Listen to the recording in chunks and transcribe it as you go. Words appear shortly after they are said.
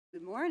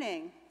Good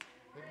morning.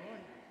 Good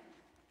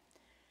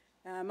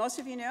morning. Most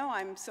of you know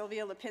I'm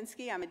Sylvia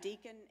Lapinski. I'm a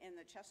deacon in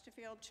the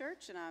Chesterfield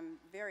Church, and I'm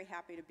very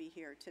happy to be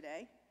here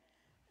today.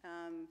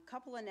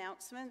 Couple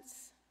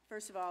announcements.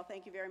 First of all,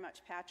 thank you very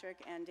much,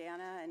 Patrick and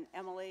Dana and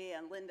Emily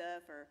and Linda,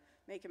 for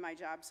making my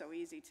job so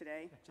easy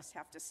today. Just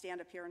have to stand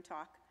up here and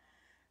talk.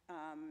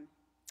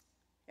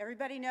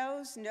 Everybody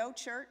knows no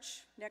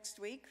church next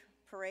week,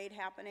 parade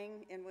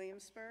happening in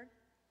Williamsburg.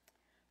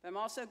 But I'm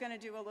also going to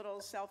do a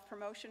little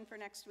self-promotion for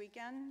next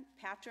weekend.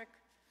 Patrick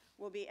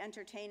will be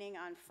entertaining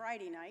on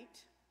Friday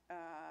night,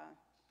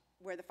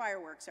 where the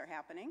fireworks are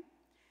happening.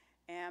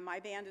 And my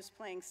band is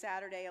playing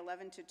Saturday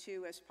 11 to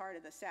 2 as part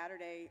of the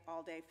Saturday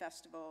all-day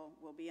festival.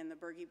 We'll be in the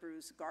Bergie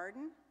Brews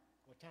Garden.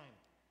 What time?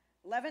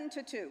 11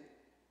 to 2.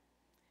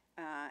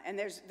 And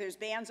there's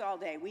bands all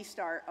day. We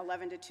start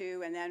 11 to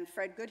 2, and then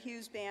Fred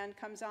Goodhue's band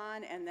comes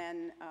on, and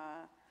then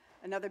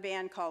another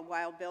band called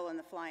Wild Bill and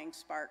the Flying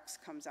Sparks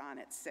comes on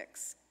at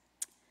 6.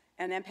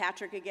 And then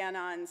Patrick again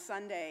on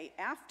Sunday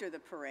after the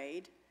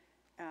parade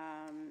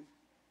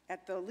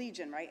at the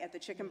Legion, right, at the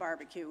Chicken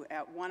Barbecue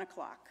at 1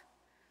 o'clock.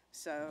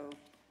 So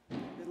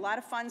there's a lot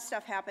of fun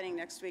stuff happening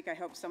next week. I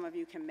hope some of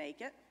you can make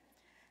it.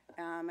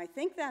 I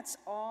think that's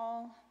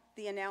all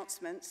the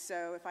announcements,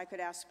 so if I could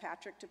ask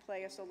Patrick to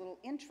play us a little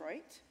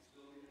introit.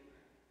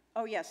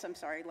 Oh yes, I'm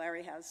sorry,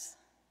 Larry has.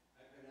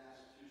 I've been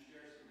asked to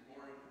share some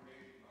more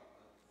information about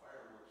the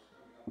fireworks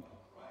coming up on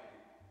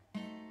Friday.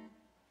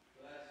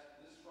 So that's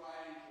this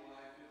Friday,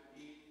 July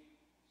 15th,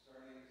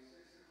 starting at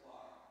 6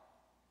 o'clock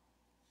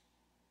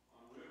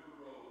on River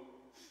Road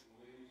in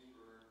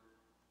Williamsburg.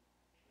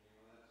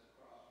 That's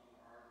across from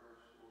the hardware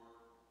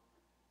store.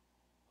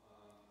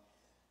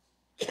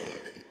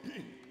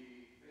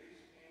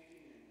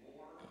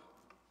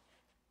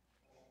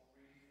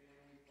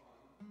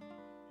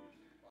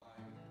 Music by our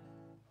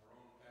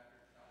own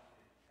Patrick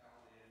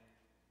Callinan,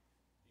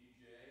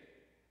 DJ.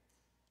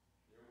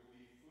 There will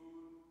be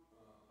food,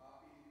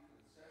 Poppy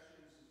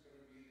Concessions is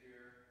going to be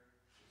there.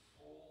 The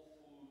Soul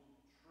Food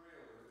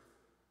Trailer,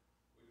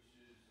 which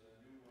is a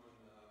new one,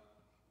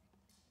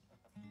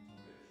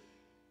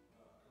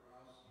 Rich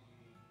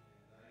Karowski and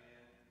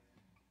Diane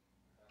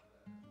have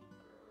that food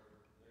trailer.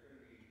 They're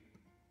going to be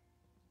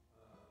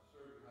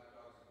serving hot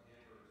dogs and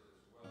hamburgers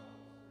as well as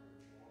their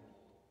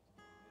normal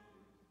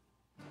menu.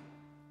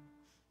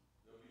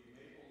 There'll be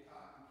maple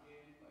cotton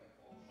candy by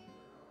Paul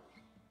Sugar House.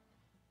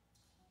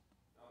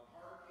 Now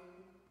parking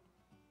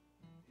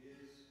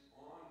is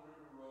on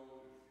River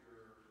Road if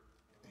you're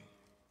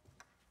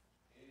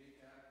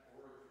handicapped,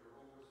 or if you're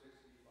over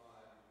 65,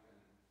 you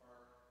can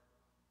park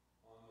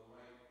on the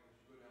right. As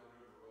you go down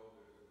River Road,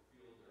 there's a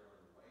field there on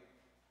the right,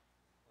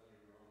 plenty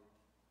of room.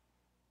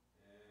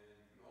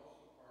 And you can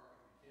also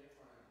park, if you can't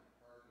find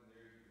parking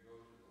there, you can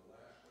go to the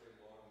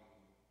Lashway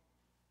Logging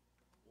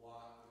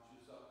lot, which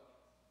is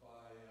up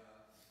by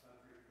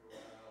Country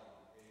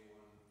Corral and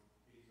A1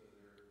 Pizza.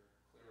 They're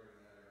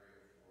clearing that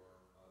area for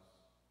us.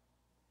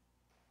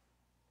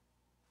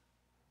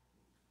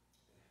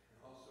 And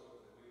also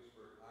at the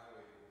Williamsburg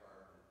Highway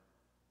Department,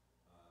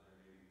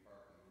 there may be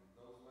parking.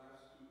 Those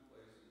last two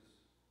places,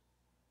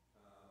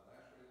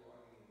 Lashway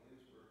Logging and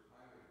Williamsburg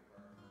Highway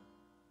Department,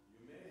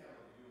 you may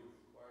have a view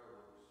of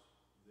fireworks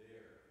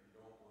there. If you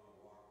don't want to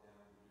walk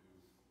down to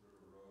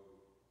River Road,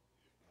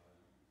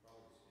 you could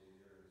probably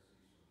stay there and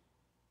see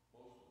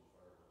most of the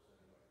fireworks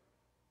anyway.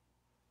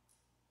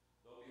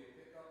 There'll be a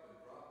pickup and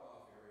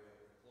drop-off area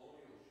at the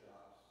Colonial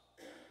Shops.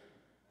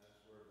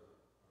 That's where the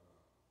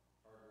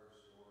hardware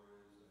store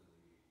is and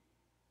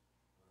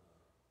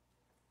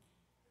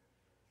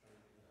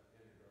the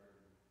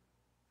kindergarten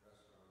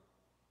restaurant.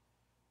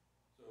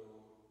 So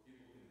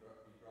people can be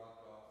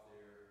dropped off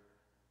there,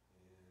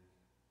 and there'll be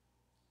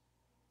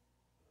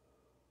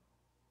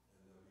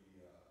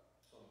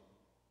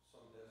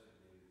some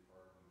designated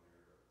parking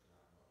there, but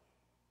not much.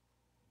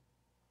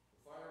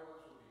 The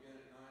fireworks will begin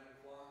at 9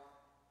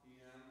 o'clock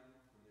p.m.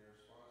 and they're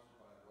sponsored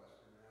by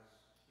Western Mass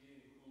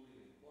Heating,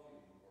 Cooling, and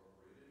Plumbing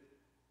Incorporated.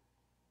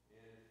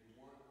 And if you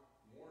want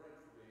more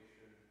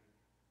information,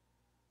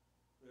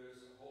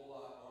 there's a whole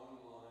lot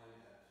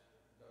online at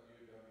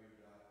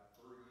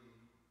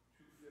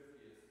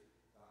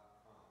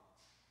www.bergie250th.com.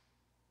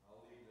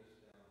 I'll leave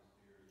this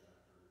downstairs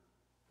after I'm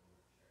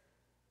check.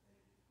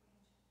 Thank you.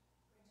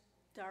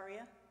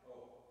 Daria?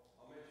 Oh,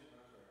 I'll mention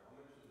the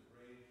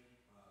Grange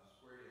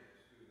Square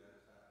Dance too.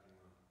 That's happening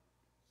on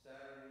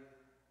Saturday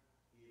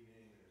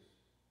evening. There's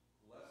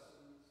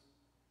lessons,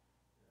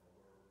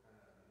 or kind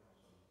of,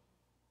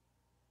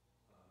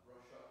 some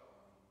brush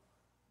up on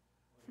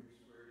your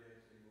square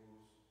dancing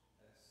moves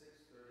at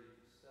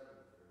 6:30 to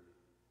 7:30.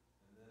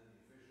 And then the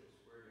official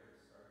square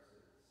dance starts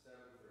at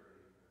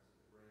 7:30. That's at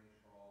the Grange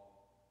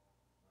Hall.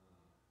 And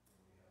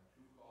we have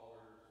 2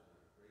 callers and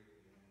a great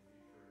band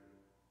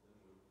featuring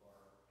Linwood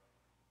Clark.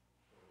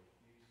 So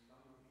please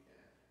come if you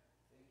can.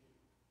 Thank you.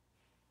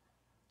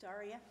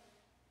 Daria?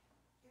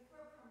 If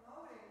we're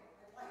promoting,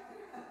 I'd like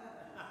to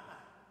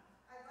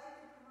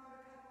promote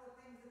a couple of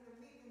things at the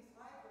Meekins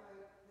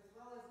Library as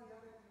well as the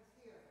other things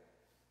here.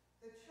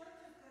 The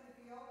church is going to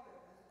be open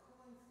as a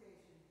cooling station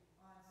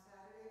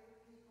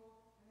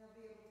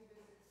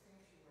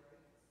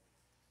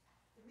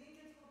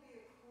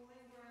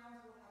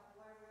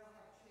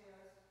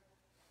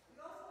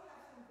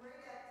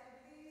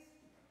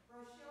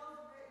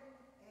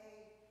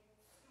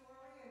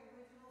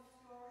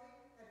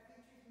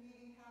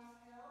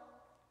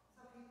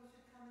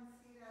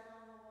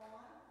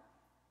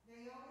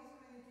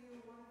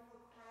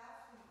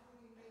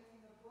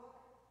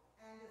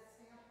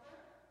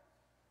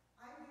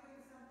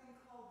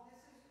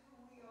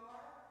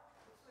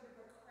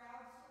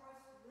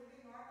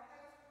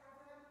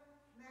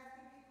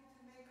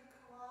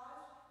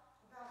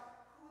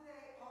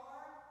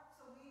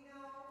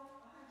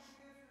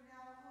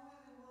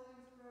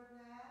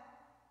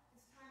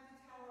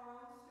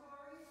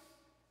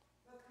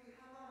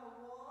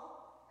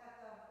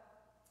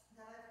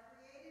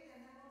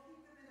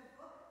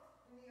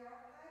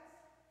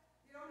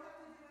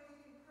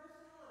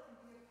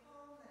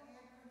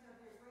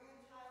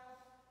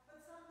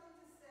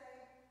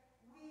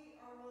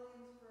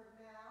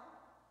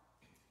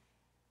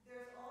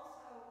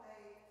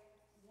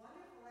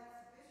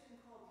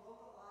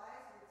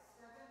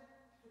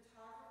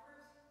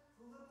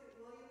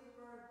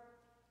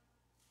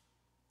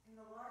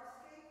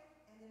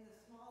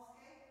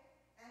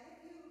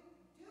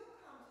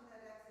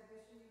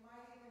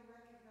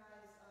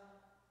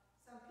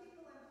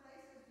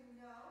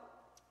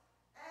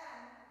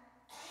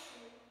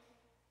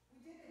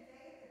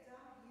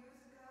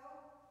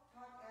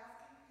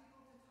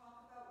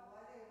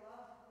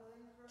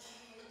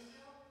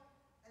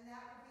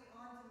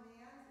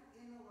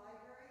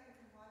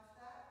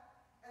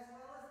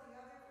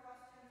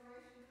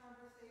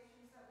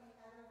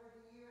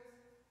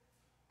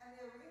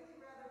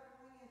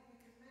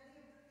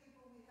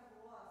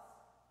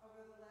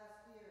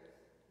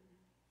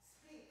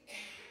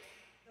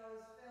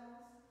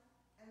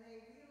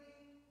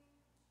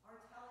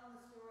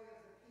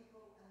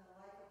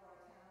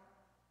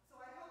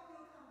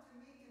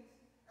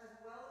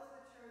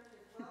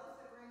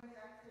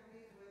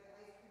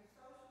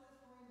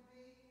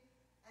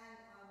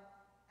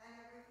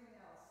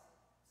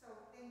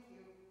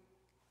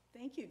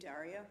Thank you,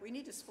 Daria. We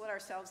need to split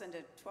ourselves into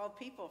 12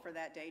 people for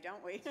that day,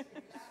 don't we?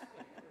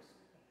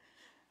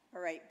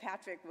 All right,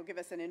 Patrick will give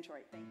us an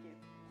introit. Thank you.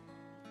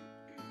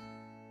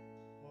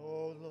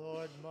 O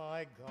Lord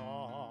my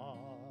God,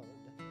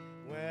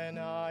 when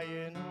I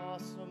in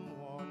awesome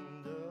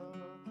wonder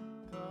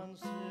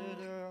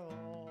consider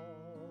all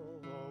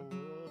the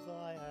world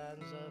thy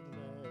hands have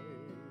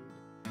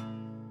made,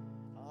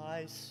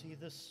 I see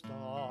the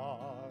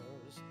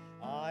stars,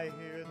 I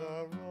hear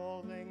the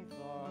rolling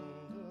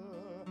thunder,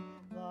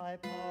 thy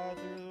power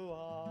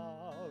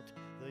throughout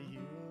the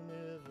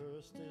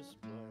universe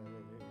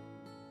displayed.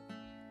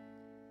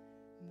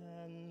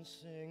 Then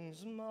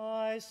sings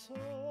my soul,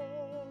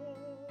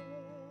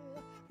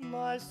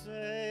 my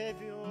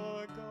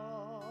Savior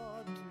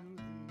God, to thee.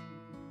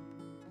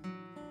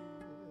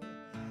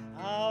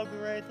 How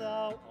great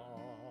thou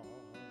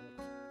art,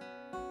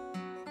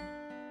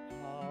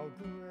 how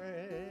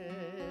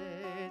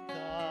great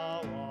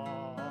thou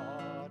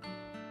art.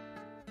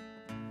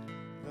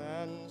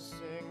 Then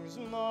sings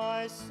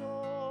my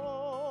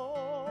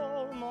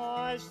soul,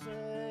 my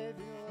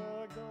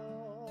Savior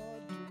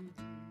God, to thee.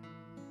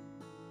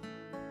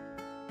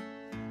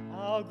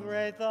 How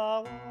great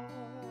thou art,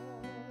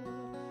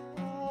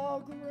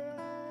 how great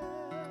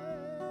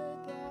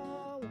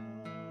thou art.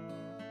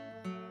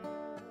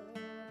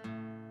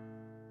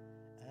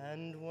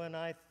 And when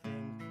I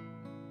think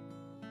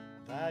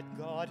that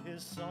God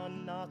his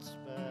Son not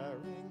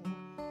sparing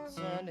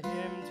sent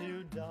him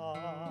to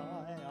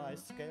die, I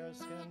scarce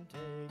can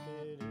take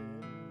it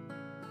in,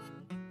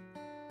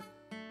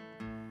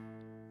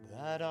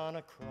 that on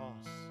a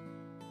cross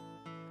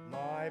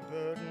my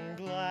burden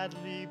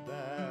gladly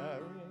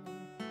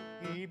bearing,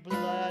 he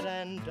bled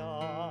and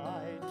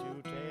died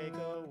to take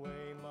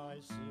away my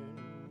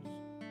sins.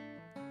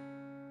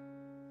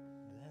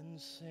 Then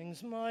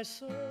sings my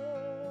soul,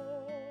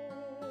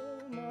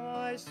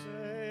 my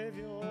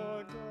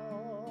Savior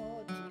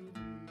God, to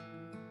thee.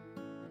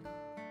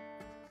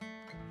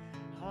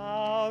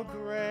 How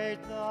great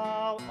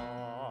thou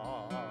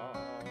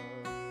art,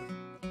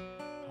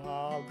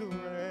 how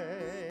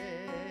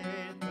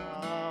great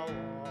thou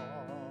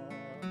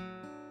art.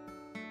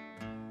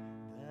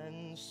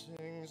 Then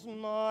sings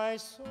my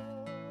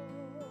soul,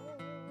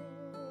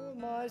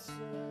 my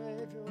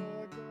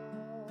Savior God, to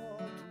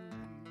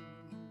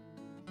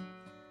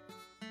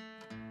thee.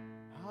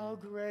 How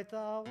great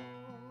thou art,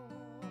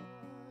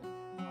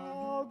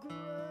 how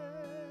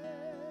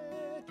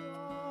great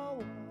thou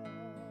art.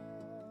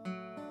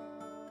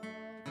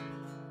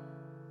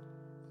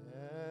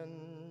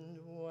 And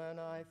when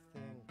I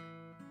think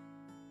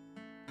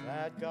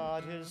that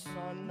God his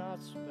Son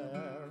not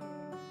sparing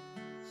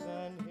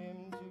sent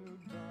him to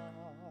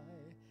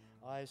die,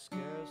 I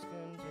scarce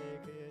can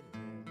take it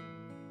in.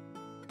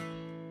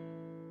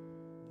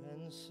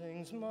 Then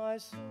sings my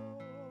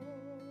soul,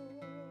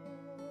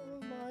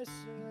 my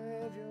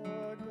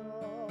Savior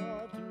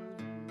God, to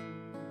thee.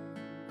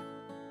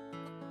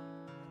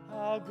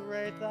 How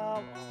great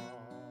thou art,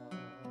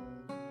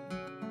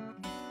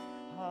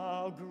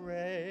 how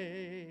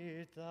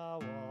great thou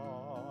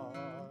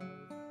art.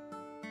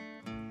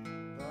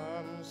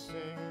 Then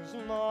sings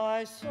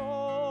my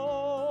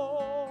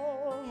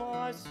soul,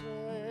 my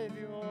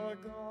Savior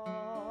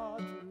God,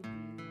 to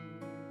thee.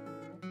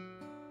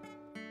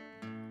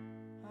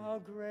 How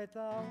great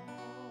thou art,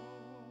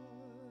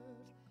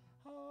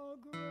 how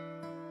great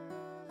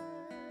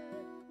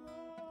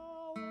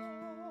thou art.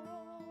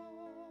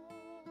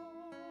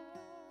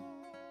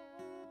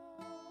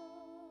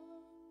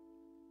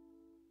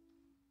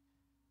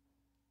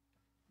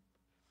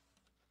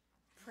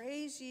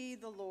 Praise ye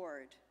the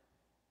Lord.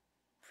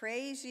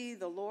 Praise ye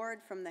the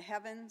Lord from the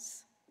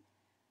heavens.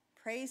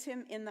 Praise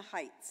him in the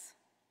heights.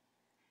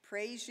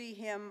 Praise ye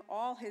him,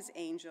 all his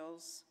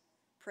angels.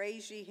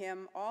 Praise ye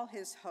him, all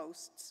his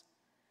hosts.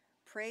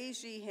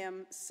 Praise ye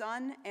him,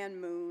 sun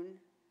and moon.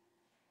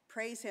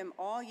 Praise him,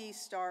 all ye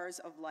stars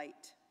of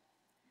light.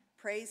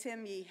 Praise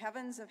him, ye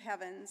heavens of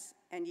heavens,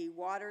 and ye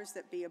waters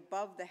that be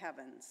above the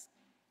heavens.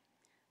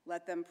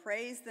 Let them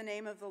praise the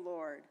name of the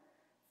Lord,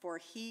 for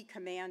he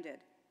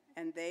commanded,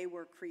 and they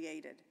were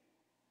created.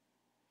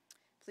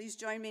 Please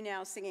join me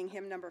now singing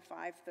hymn number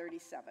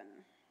 537.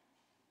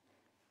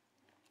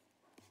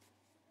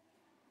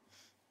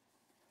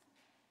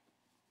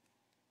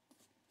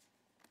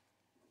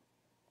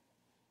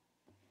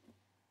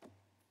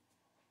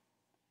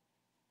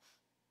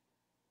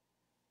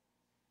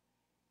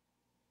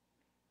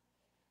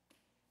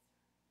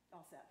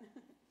 All set.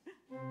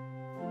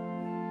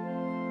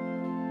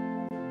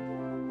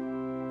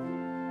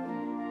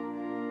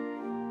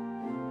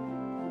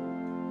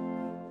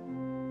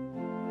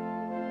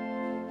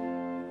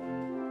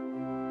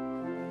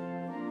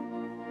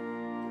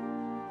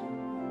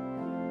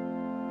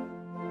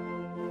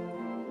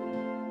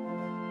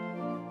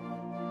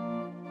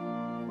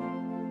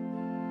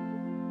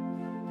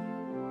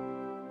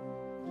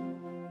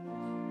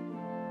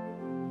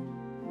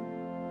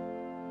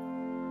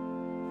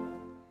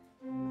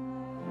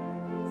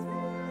 Praise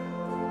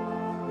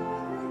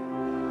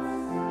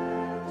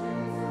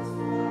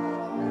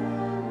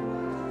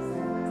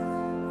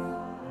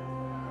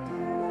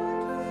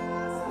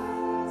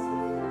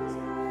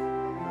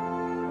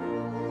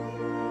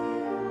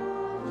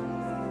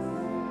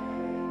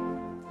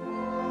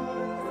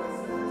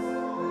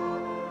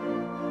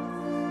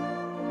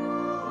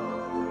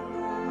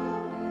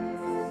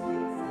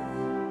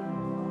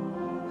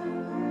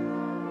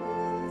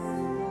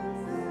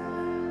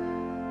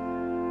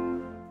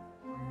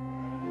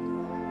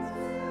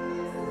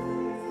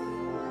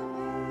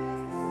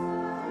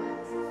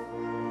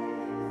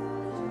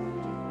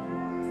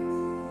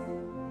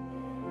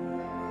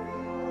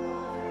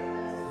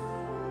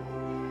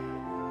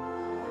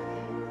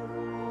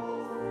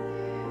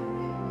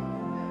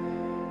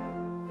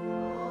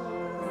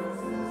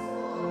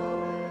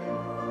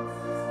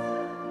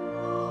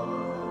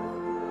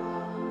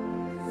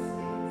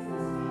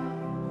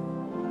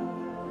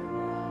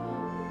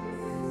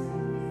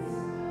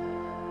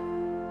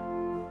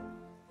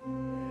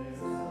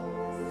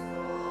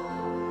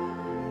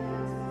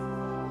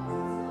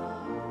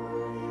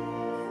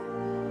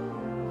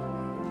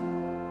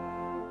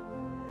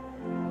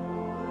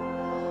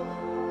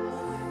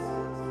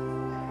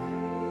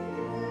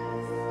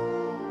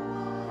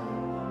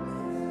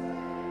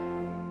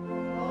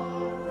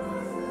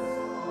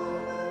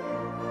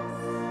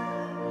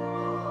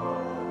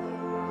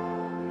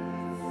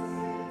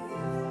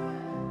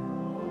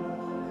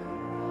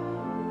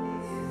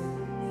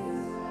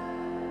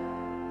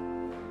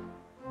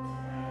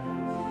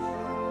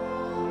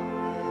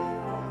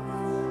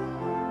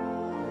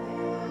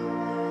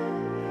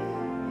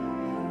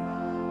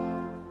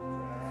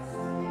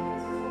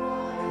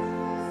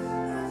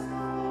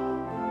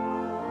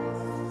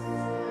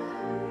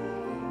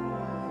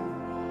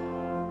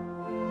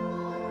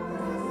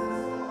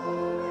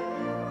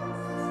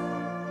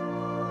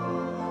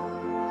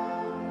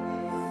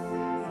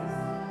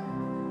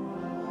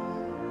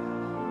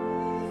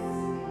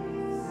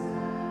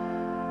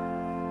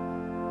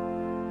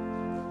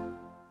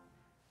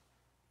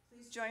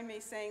join me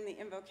saying the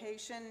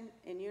invocation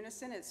in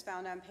unison. It's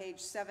found on page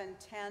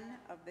 710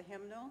 of the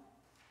hymnal.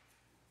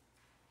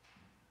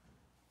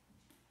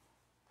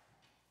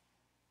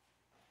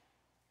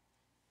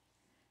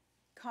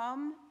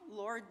 Come,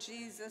 Lord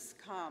Jesus,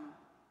 come.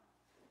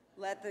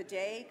 Let the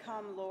day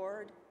come,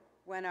 Lord,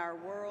 when our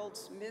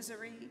world's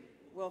misery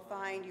will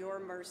find your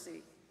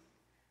mercy.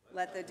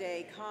 Let the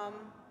day come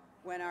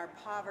when our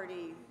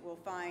poverty will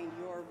find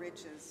your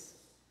riches.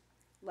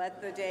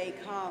 Let the day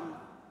come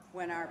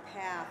when our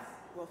path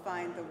will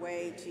find the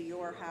way to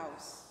your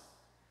house.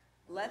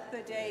 Let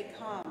the day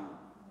come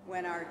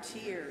when our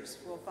tears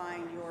will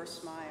find your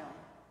smile.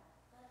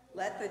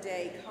 Let the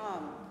day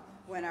come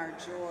when our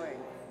joy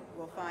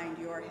will find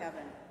your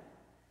heaven.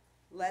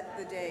 Let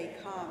the day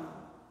come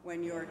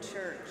when your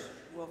church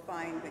will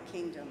find the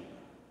kingdom.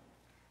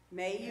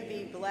 May you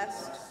be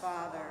blessed,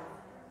 Father,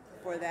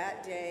 for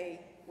that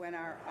day when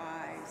our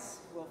eyes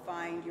will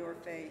find your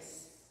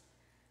face.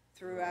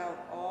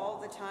 Throughout all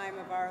the time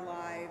of our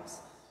lives,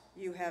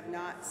 you have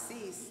not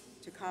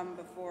ceased to come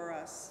before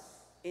us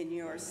in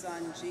your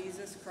Son,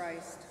 Jesus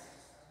Christ,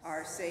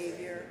 our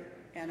Savior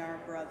and our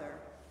brother.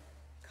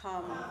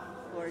 Come,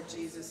 Lord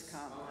Jesus,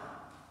 come.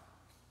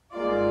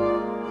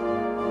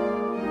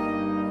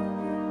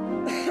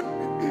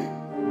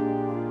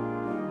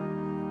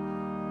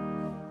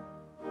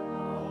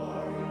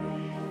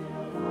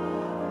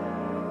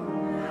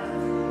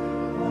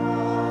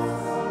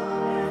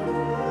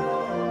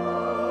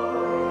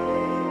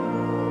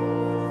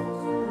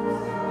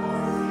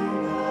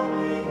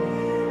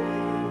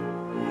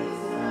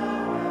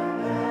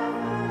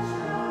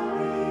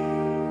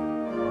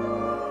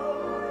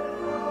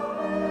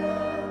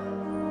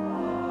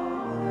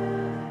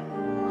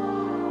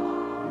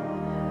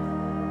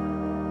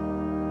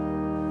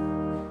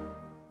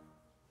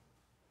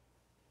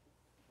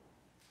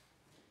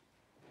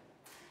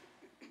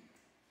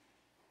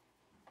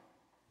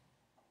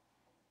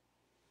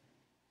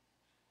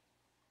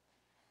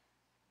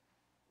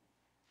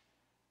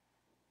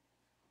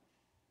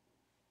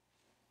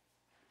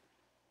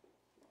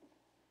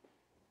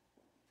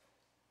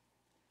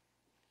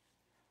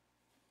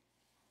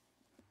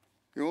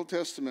 The Old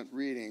Testament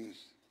readings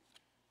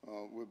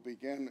would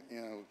begin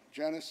in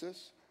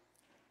Genesis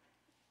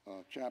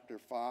chapter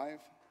 5,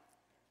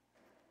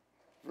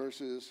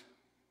 verses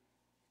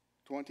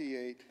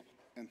 28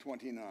 and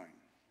 29.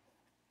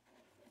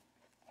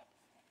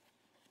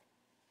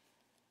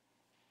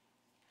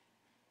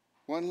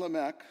 When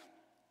Lamech,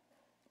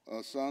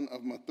 a son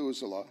of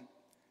Methuselah,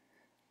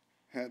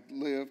 had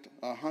lived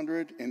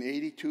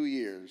 182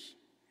 years,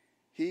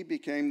 he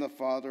became the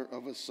father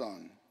of a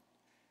son,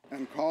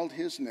 and called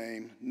his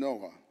name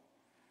Noah,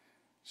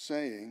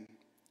 saying,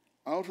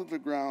 "Out of the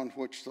ground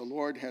which the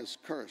Lord has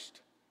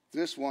cursed,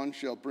 this one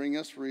shall bring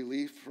us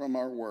relief from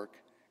our work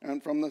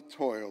and from the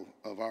toil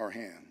of our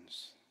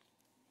hands."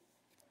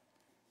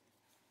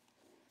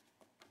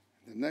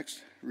 The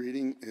next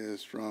reading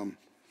is from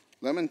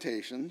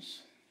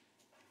Lamentations,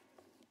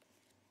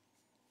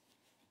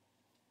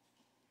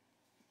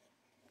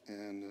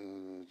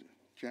 and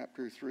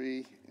chapter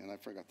 3, and I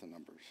forgot the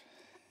numbers.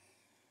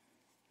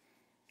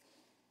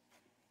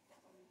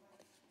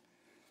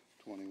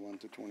 21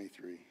 to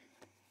 23.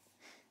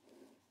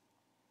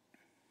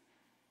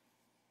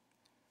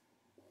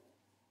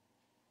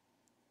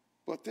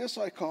 But this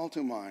I call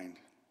to mind,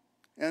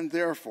 and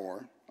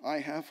therefore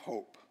I have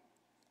hope.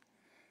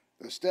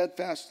 The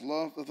steadfast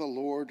love of the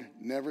Lord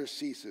never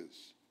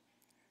ceases.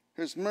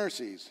 His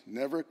mercies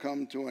never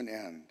come to an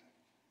end.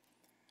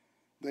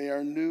 They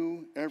are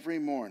new every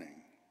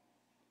morning.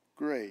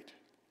 Great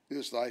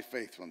is thy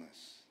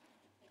faithfulness.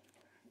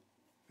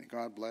 May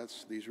God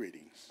bless these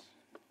readings.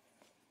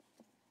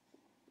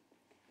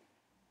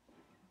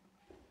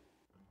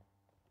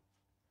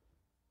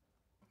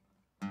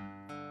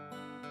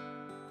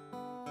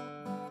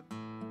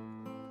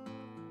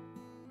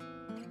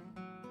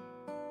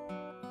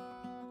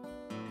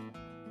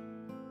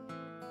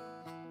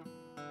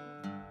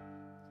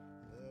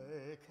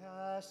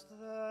 Cast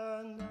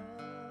their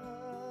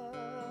nets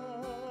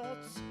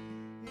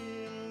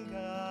in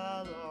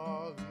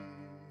Galilee,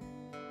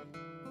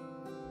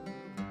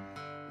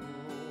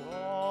 who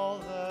all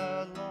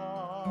their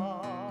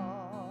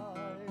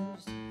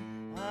lives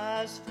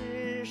as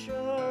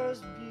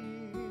fishers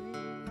be.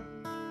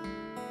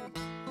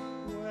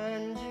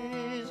 When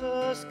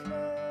Jesus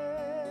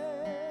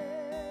came,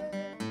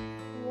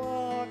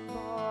 walked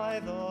by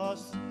the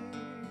sea,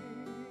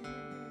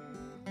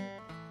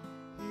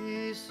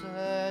 he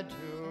said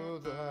to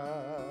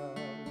them,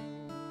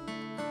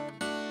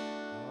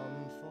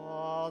 "Come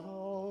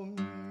follow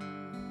me."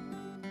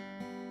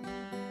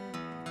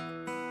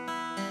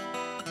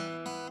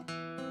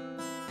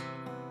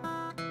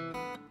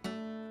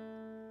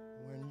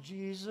 When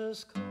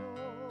Jesus called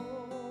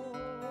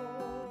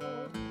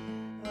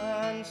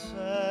and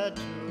said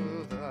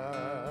to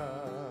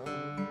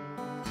them,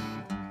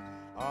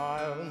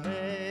 "I'll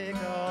make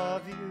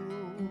of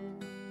you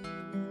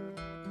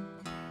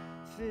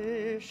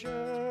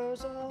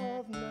fishers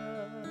of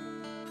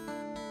men.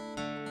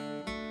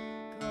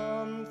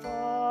 Come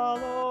follow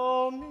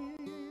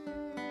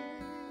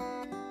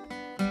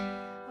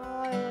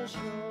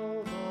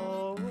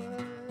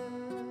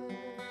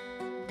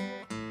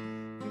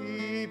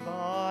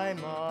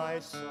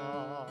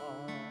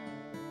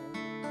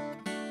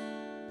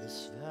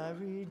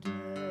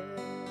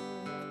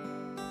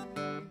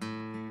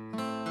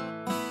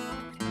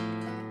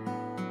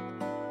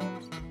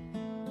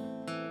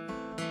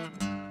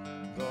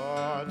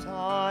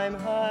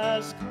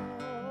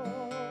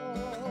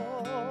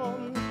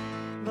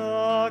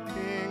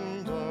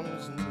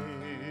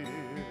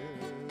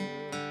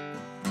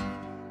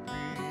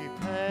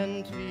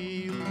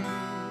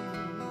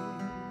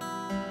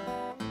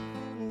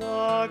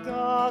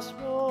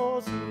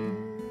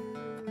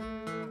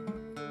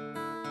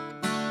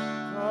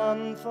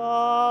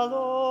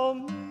follow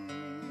me.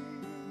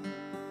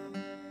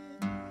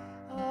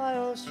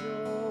 I'll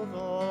show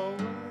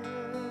the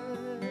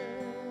way.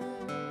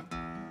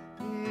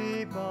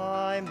 Be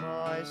by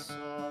my side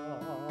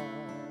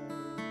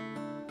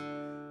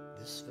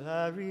this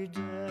very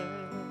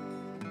day.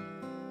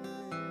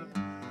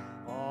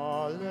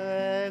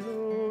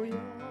 Alleluia.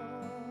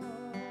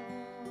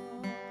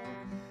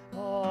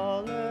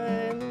 Alleluia.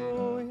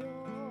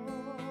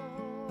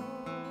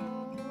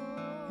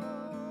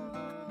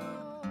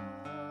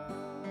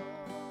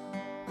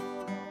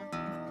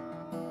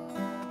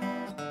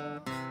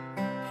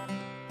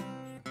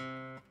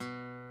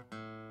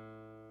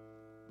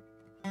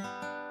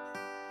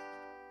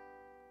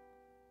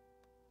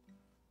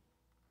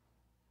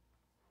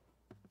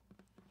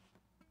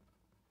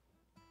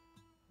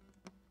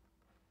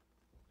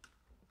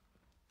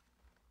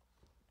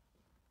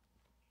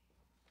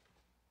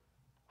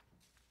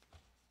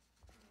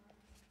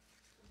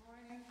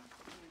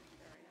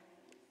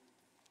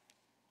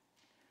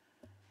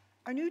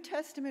 Our New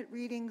Testament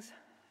readings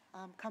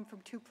come from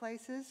two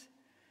places.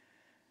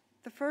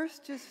 The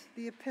first is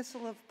the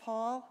Epistle of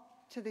Paul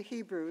to the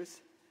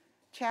Hebrews,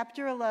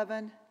 chapter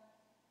 11,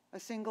 a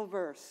single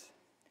verse.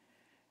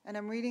 And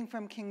I'm reading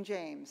from King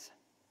James.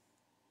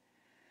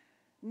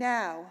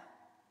 Now,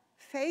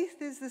 faith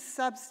is the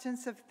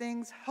substance of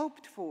things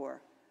hoped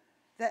for,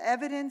 the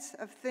evidence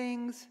of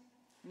things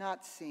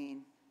not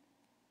seen.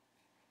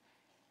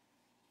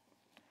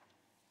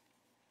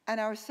 And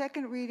our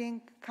second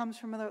reading comes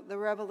from the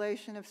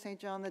Revelation of St.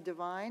 John the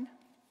Divine.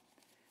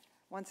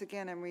 Once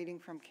again, I'm reading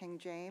from King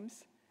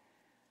James,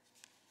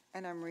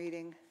 and I'm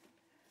reading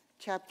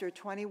chapter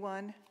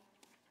 21,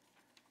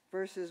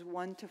 verses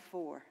 1 to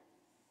 4.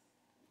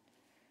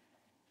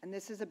 And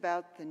this is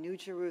about the New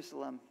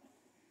Jerusalem.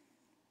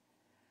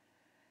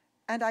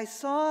 And I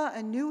saw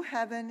a new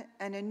heaven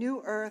and a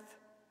new earth,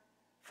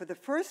 for the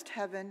first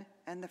heaven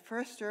and the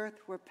first earth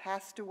were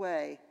passed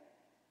away,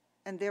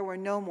 and there were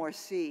no more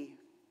sea.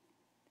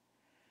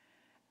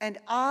 And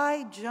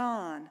I,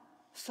 John,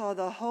 saw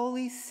the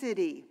holy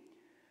city,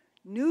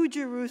 New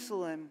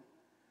Jerusalem,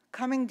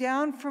 coming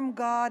down from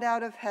God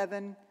out of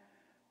heaven,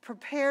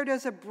 prepared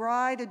as a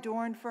bride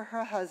adorned for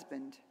her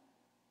husband.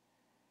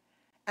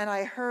 And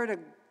I heard a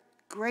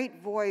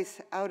great voice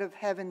out of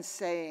heaven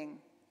saying,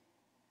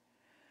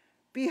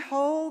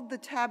 Behold, the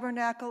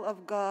tabernacle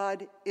of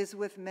God is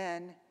with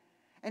men,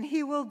 and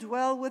he will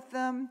dwell with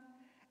them,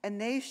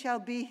 and they shall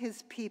be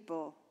his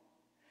people.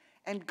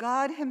 And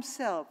God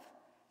himself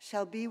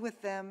shall be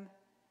with them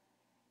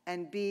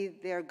and be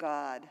their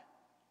God.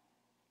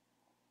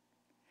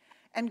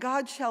 And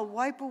God shall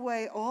wipe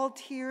away all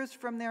tears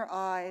from their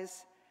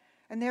eyes,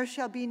 and there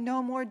shall be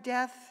no more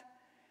death,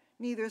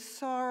 neither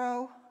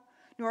sorrow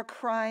nor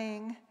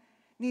crying,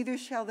 neither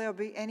shall there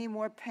be any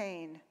more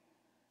pain,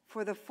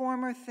 for the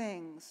former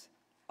things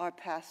are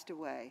passed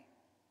away.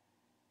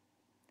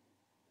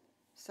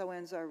 So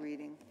ends our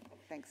reading.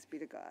 Thanks be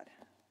to God.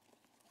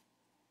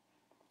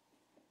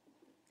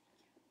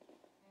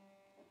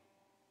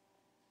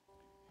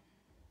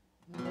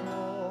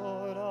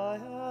 Lord, I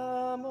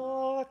am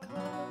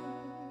come.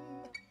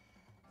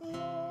 Lord,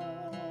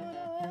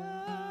 I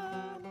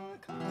am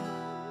come.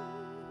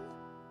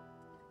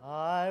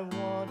 I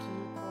want to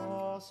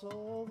cross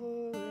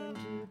over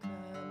into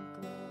Camp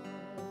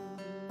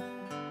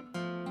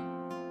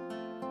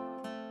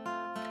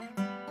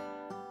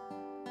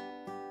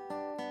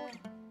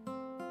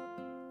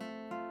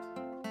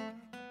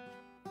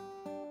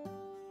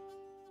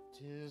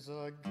Tis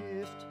a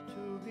gift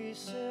to be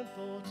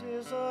simple,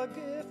 'tis a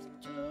gift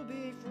to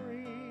be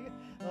free,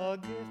 a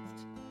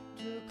gift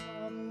to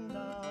come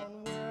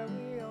down where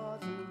we are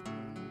to be.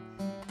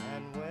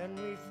 And when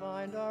we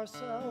find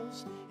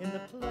ourselves in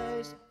the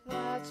place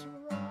that's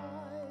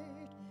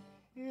right,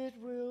 it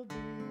will be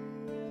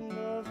in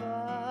the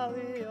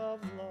valley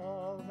of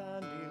love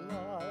and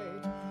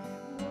delight,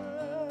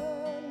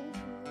 when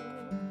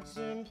true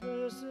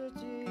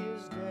simplicity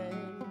is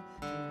gained,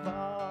 to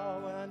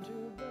bow and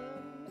to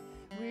bend,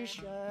 we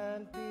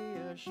shan't be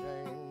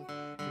ashamed.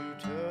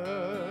 To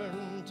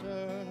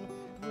turn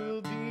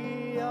will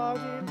be our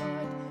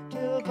delight,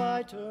 till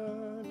by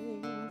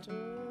turning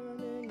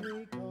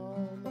we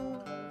come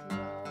out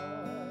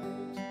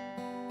right.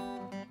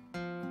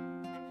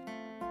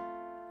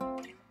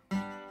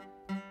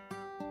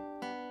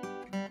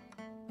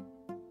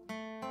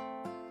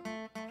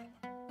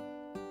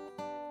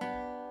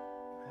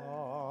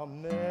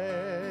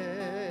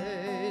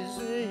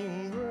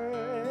 Amazing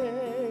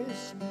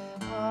grace,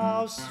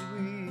 how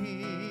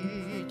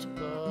sweet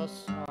the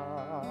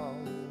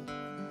sound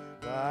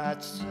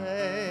that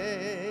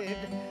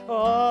saved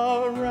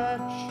a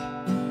wretch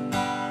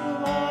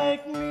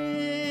like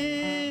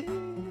me.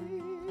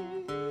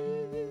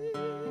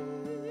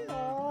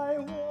 I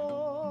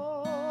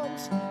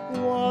once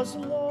was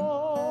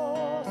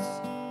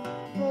lost,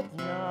 but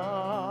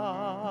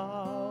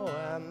now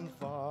am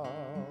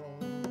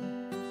found.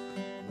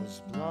 Was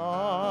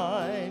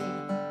blind,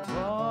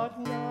 but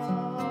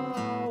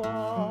now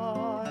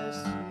I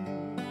see.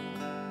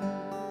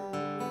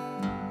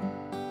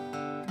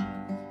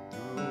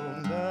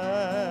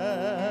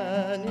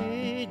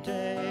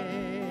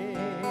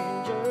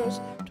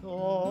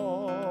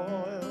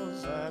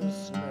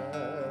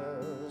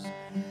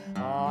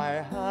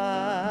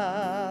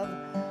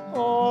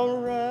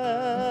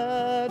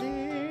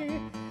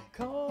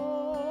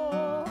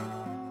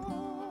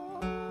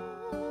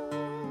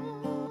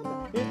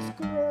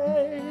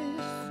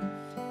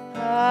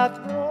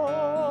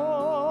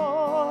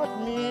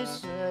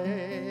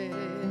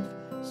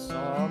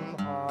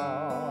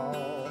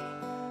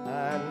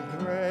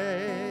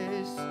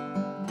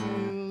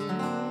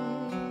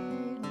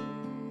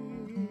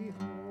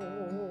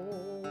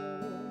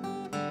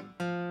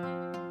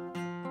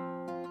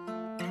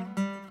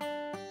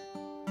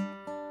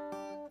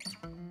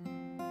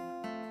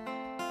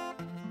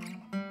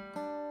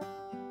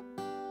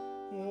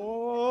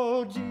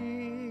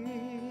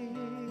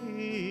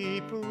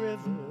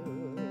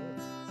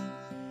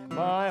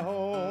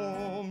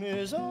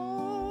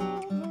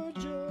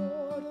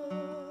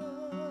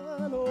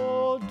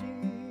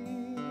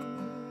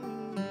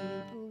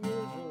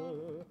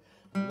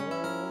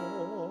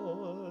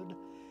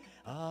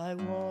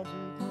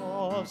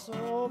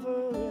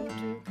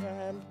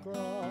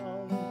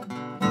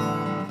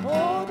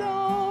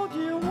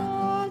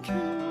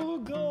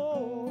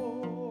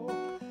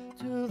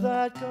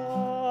 that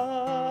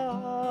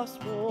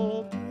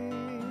gospel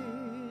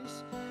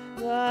peace,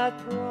 that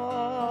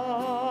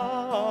promised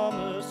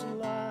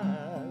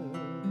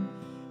land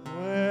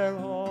where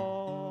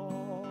all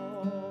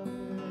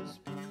is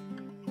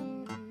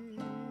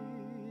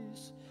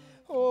peace.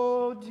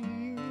 Oh,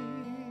 deep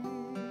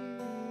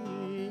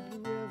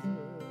river,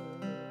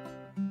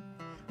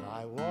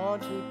 I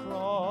want to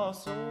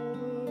cross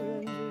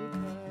over into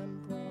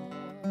Canberra.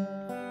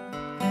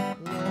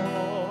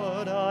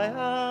 Lord, I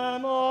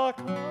am a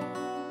come.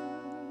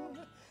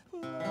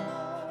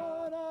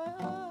 Lord, I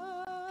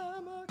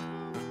am a come.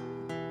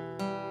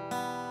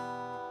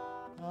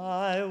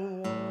 I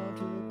want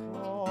to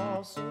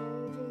cross over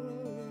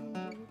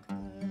into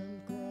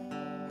Canberra.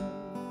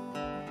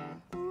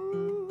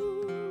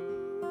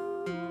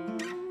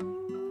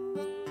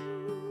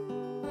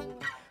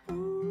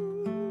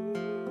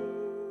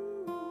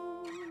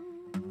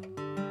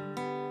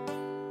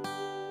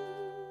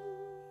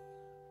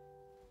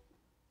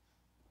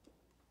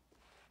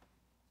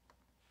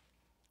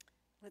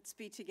 Let's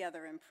be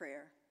together in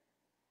prayer.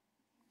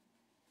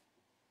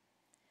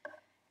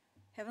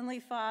 Heavenly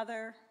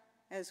Father,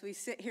 as we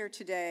sit here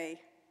today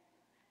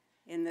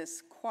in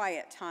this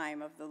quiet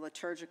time of the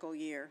liturgical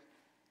year,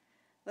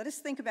 let us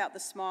think about the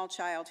small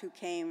child who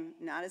came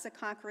not as a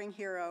conquering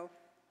hero,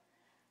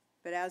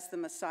 but as the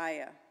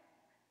Messiah,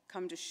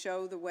 come to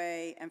show the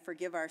way and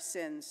forgive our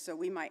sins so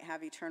we might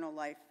have eternal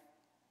life.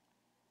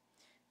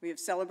 We have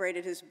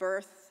celebrated his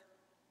birth,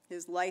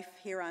 his life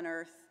here on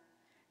earth,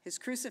 his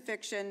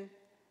crucifixion,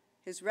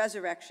 his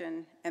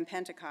resurrection, and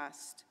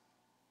Pentecost.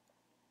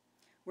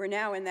 We're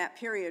now in that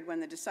period when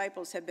the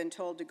disciples have been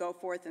told to go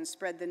forth and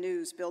spread the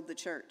news, build the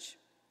church.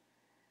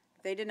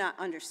 They did not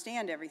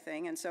understand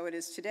everything, and so it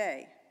is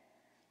today.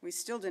 We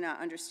still do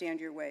not understand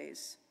your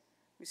ways.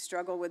 We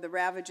struggle with the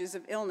ravages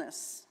of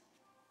illness,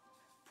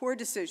 poor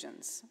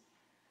decisions,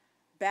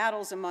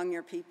 battles among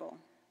your people.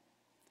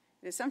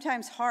 It is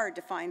sometimes hard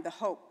to find the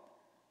hope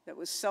that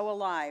was so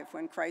alive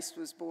when Christ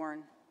was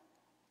born.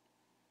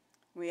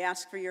 We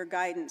ask for your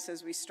guidance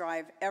as we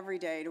strive every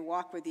day to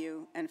walk with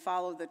you and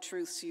follow the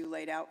truths you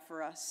laid out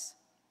for us.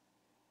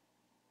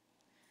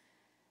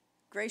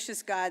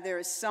 Gracious God, there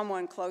is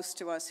someone close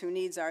to us who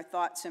needs our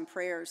thoughts and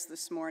prayers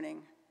this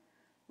morning.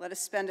 Let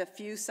us spend a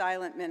few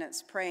silent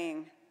minutes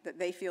praying that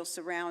they feel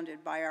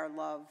surrounded by our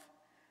love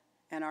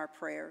and our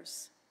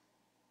prayers.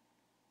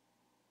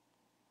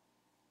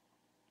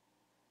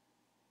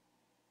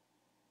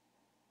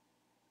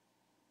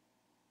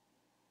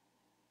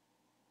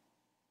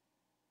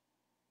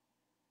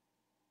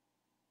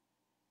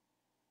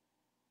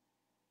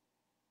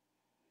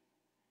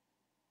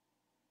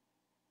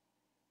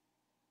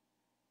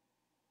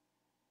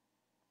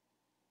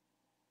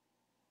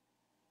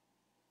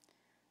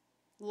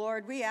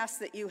 Lord, we ask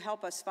that you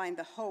help us find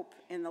the hope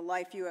in the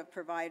life you have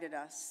provided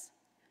us,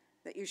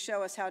 that you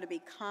show us how to be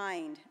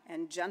kind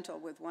and gentle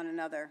with one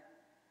another,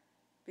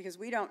 because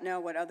we don't know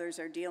what others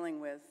are dealing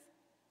with.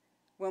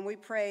 When we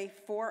pray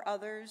for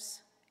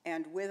others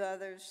and with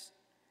others,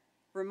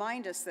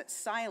 remind us that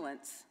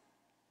silence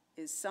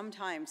is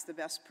sometimes the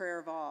best prayer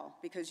of all,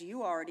 because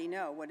you already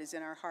know what is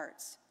in our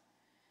hearts.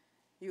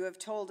 You have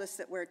told us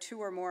that where two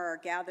or more are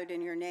gathered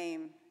in your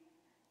name,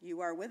 you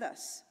are with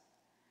us.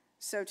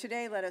 So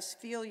today, let us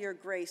feel your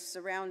grace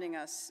surrounding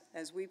us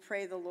as we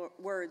pray the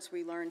words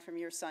we learned from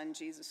your Son,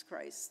 Jesus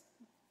Christ.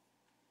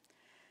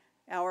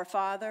 Our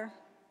Father,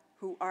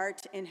 who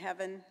art in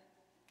heaven,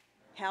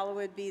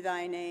 hallowed be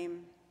thy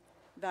name.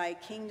 Thy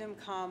kingdom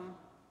come,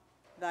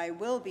 thy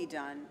will be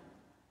done,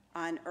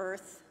 on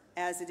earth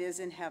as it is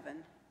in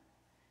heaven.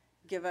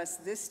 Give us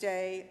this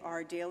day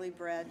our daily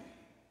bread,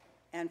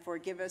 and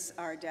forgive us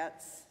our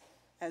debts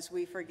as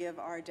we forgive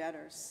our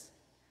debtors.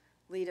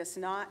 Lead us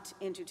not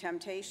into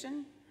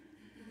temptation,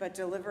 but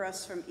deliver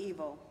us from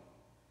evil.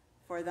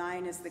 For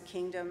thine is the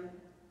kingdom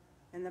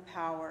and the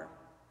power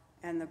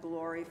and the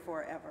glory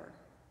forever.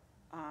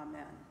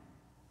 Amen.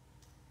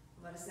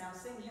 Let us now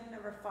sing hymn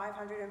number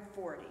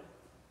 540.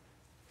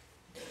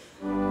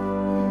 Oh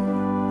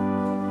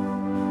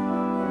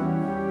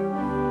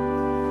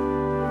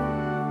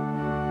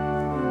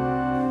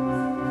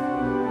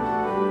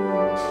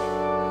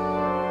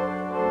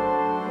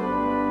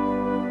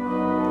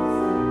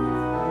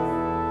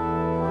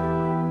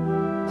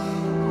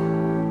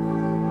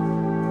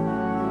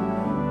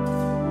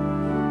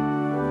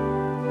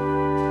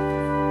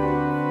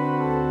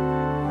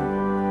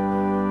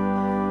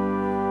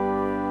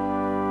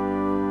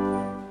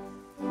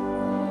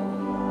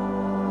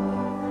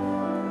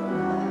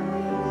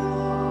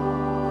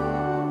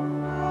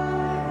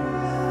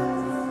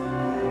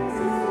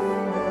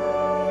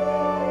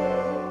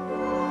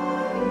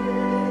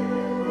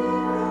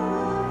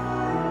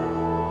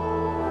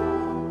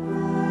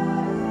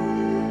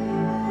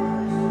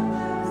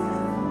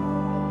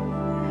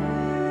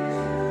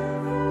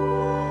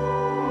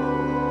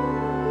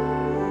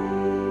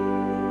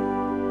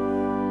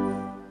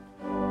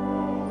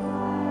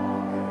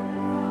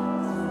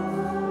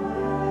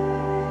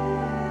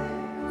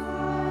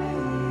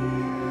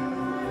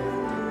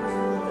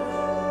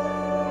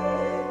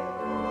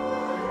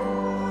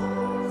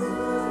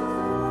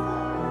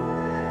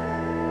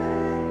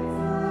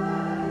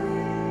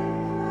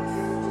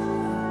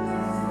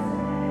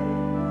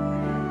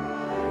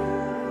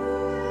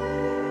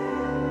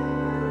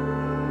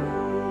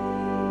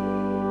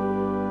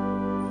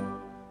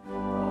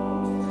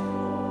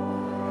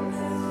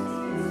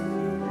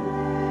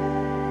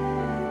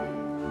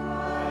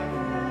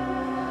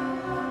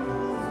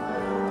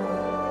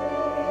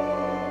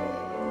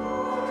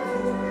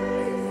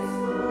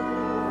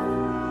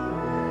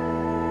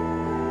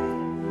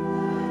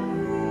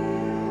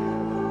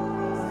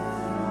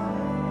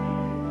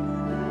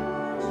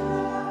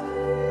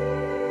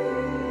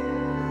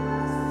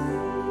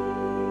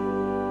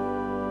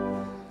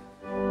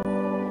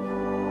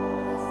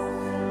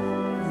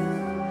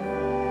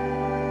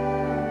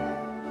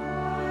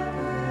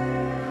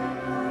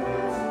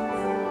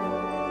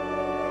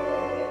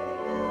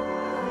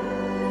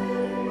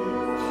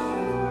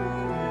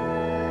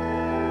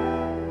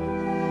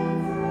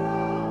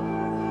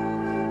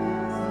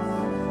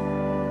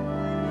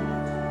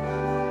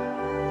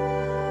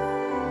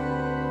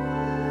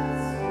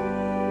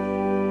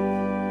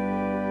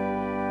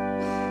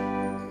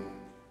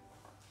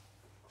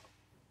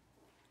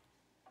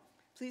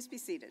Please be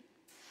seated.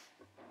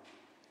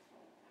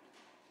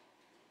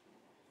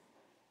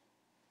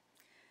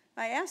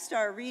 I asked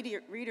our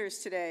readers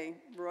today,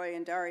 Roy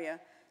and Daria,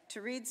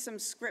 to read some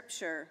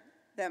scripture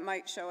that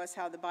might show us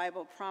how the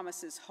Bible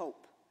promises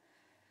hope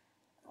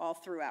all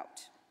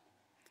throughout.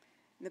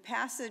 The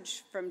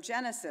passage from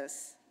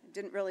Genesis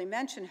didn't really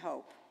mention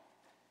hope,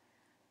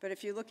 but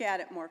if you look at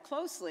it more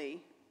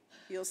closely,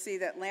 you'll see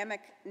that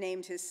Lamech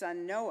named his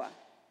son Noah.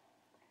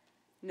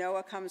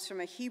 Noah comes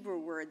from a Hebrew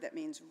word that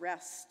means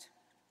rest.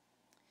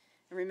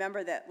 And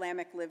remember that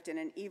Lamech lived in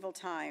an evil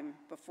time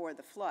before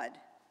the flood.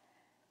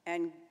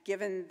 And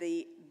given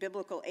the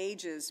biblical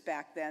ages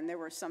back then, there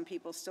were some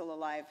people still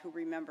alive who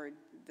remembered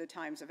the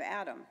times of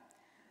Adam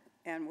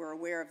and were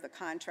aware of the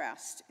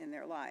contrast in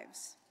their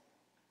lives.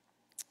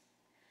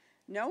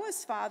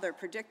 Noah's father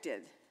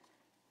predicted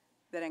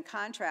that in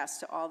contrast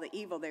to all the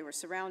evil they were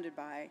surrounded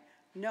by,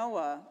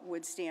 Noah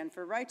would stand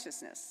for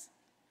righteousness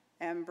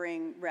and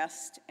bring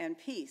rest and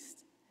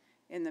peace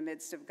in the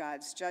midst of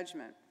God's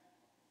judgment.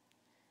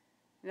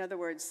 In other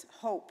words,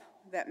 hope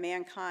that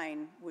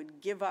mankind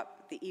would give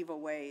up the evil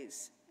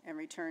ways and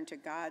return to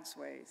God's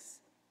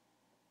ways.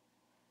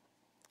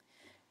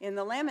 In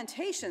the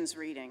Lamentations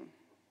reading,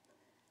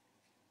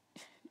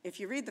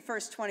 if you read the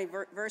first 20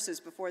 verses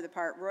before the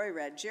part Roy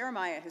read,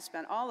 Jeremiah has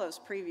spent all those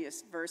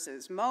previous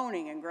verses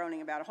moaning and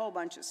groaning about a whole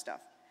bunch of stuff.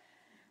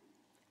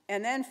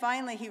 And then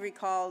finally he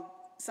recalled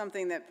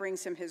something that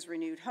brings him his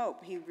renewed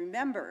hope. He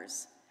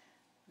remembers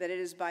that it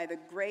is by the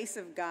grace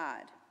of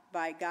God,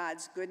 by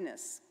God's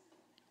goodness,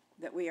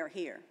 that we are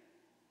here,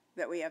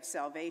 that we have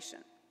salvation.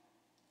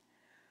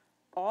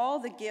 All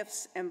the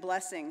gifts and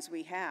blessings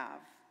we have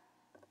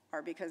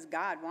are because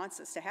God wants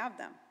us to have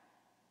them.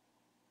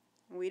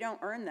 We don't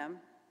earn them.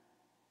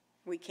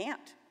 We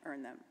can't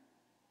earn them.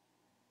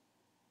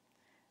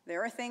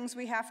 There are things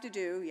we have to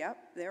do. Yep,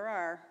 there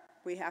are.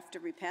 We have to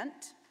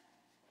repent.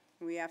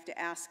 We have to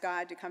ask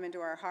God to come into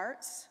our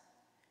hearts.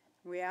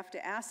 We have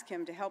to ask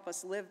him to help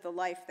us live the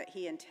life that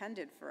he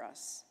intended for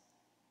us,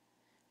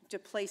 to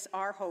place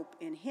our hope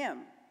in him.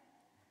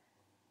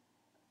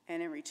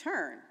 And in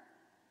return,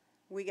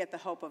 we get the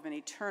hope of an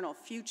eternal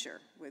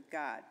future with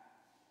God.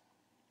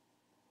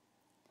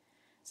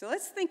 So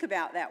let's think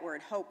about that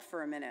word hope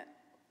for a minute,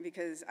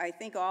 because I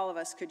think all of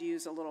us could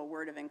use a little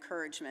word of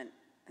encouragement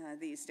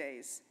these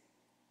days.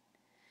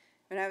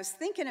 When I was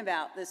thinking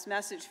about this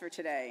message for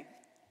today,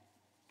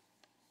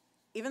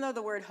 even though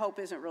the word hope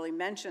isn't really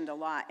mentioned a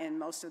lot in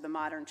most of the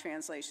modern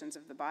translations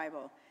of the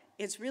Bible,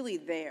 it's really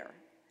there.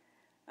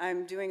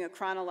 I'm doing a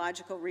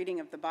chronological reading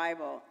of the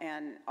Bible,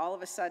 and all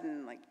of a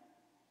sudden,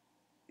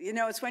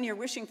 it's when you're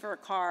wishing for a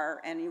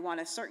car, and you want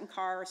a certain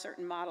car, a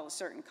certain model, a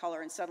certain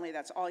color, and suddenly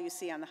that's all you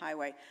see on the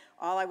highway.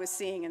 All I was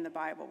seeing in the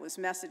Bible was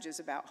messages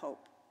about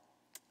hope,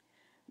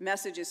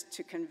 messages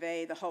to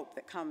convey the hope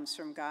that comes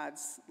from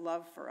God's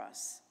love for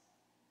us.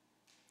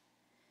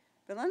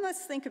 But then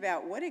let's think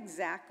about what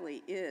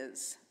exactly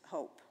is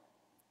hope.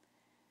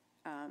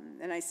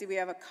 And I see we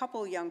have a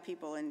couple young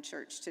people in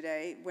church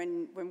today.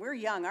 When we're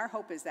young, our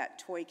hope is that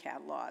toy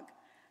catalog.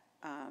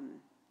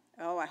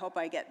 I hope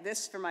I get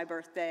this for my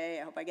birthday.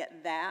 I hope I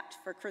get that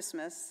for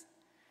Christmas.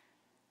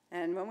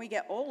 And when we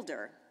get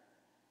older,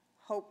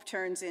 hope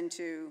turns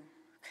into,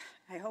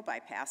 I hope I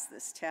pass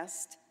this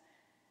test.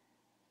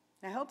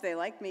 I hope they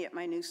like me at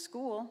my new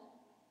school.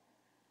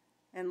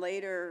 And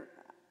later,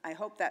 I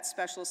hope that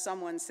special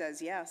someone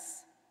says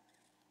yes.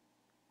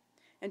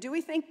 And do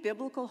we think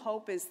biblical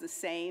hope is the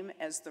same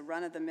as the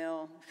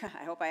run-of-the-mill,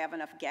 I hope I have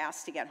enough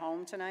gas to get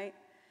home tonight?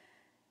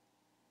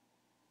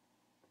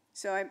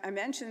 So I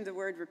mentioned the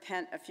word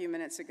repent a few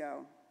minutes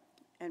ago.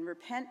 And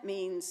repent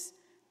means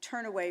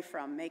turn away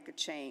from, make a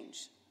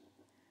change.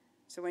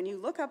 So when you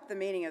look up the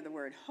meaning of the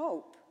word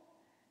hope,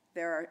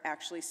 there are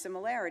actually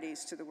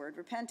similarities to the word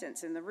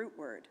repentance in the root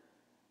word.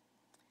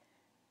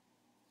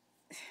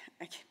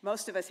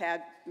 Most of us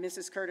had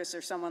Mrs. Curtis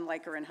or someone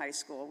like her in high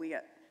school. We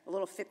got a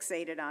little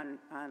fixated on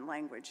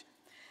language.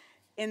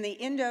 In the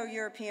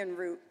Indo-European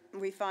root,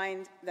 we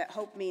find that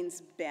hope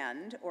means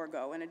bend or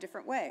go in a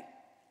different way.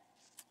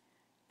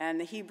 And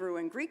the Hebrew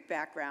and Greek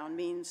background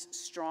means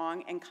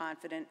strong and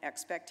confident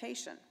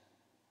expectation.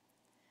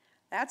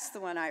 That's the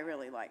one I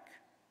really like.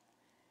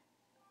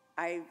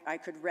 I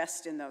could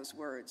rest in those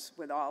words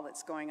with all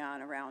that's going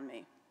on around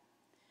me.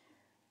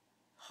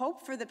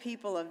 Hope for the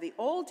people of the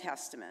Old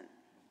Testament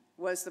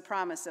was the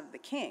promise of the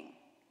king.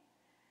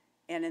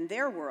 And in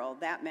their world,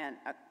 that meant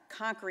a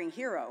conquering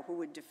hero who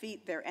would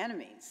defeat their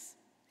enemies.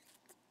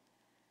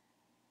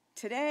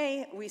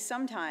 Today, we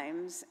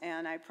sometimes,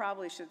 and I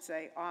probably should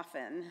say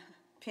often,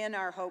 pin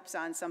our hopes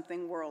on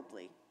something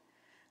worldly.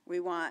 We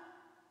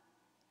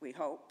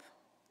hope,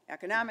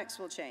 economics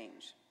will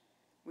change.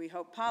 We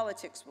hope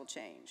politics will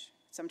change.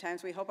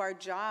 Sometimes we hope our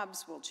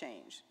jobs will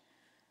change.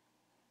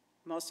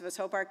 Most of us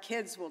hope our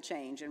kids will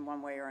change in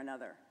one way or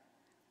another.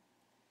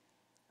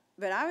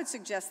 But I would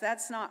suggest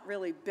that's not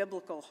really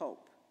biblical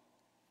hope.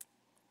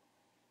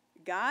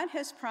 God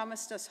has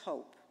promised us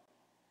hope,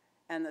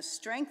 and the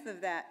strength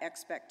of that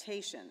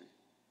expectation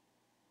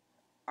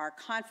our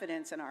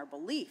confidence and our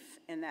belief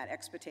in that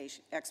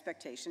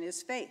expectation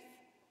is faith.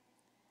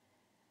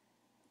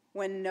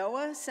 When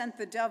Noah sent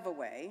the dove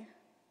away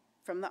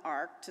from the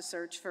ark to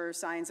search for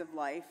signs of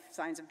life,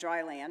 signs of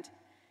dry land,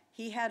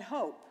 he had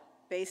hope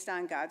based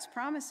on God's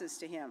promises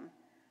to him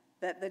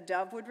that the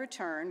dove would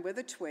return with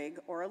a twig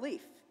or a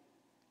leaf.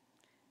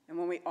 And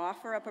when we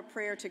offer up a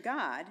prayer to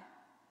God,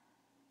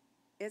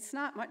 it's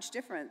not much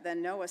different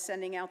than Noah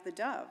sending out the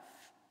dove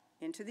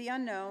into the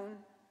unknown,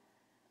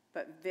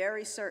 but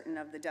very certain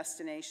of the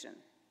destination.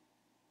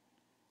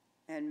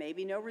 And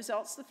maybe no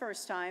results the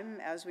first time,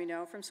 as we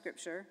know from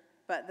Scripture,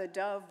 but the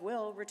dove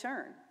will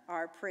return.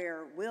 Our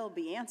prayer will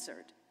be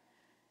answered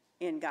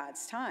in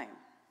God's time,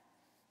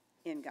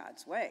 in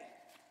God's way.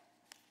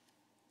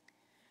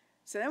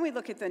 So then we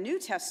look at the New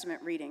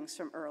Testament readings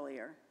from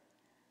earlier,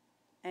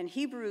 and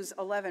Hebrews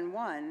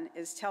 11:1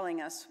 is telling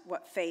us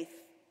what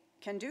faith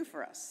can do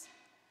for us.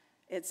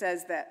 It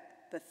says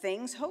that the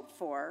things hoped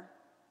for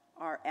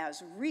are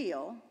as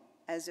real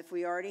as if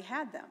we already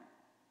had them.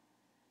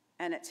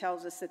 And it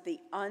tells us that the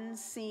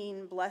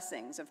unseen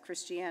blessings of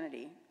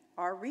Christianity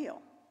are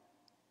real.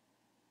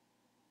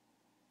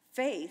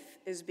 Faith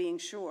is being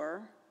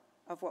sure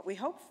of what we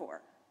hope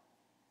for,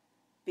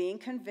 being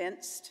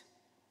convinced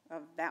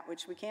of that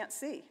which we can't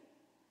see.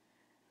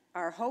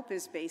 Our hope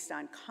is based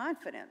on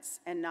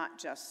confidence and not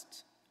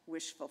just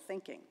wishful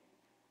thinking.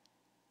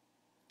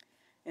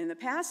 In the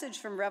passage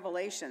from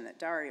Revelation that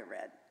Daria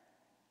read,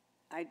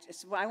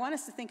 I want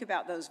us to think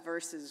about those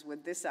verses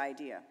with this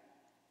idea.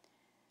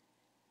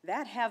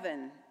 That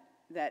heaven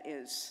that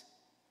is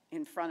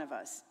in front of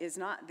us is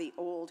not the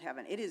old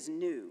heaven. It is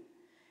new.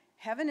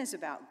 Heaven is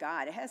about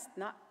God. It has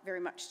not very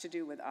much to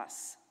do with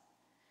us.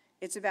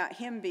 It's about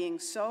him being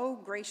so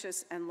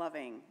gracious and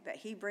loving that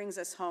he brings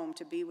us home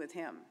to be with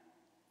him.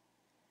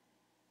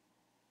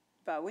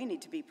 But we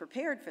need to be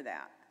prepared for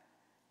that.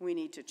 We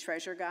need to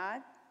treasure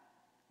God.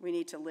 We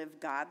need to live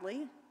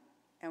godly.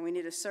 And we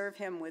need to serve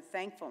him with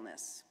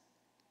thankfulness.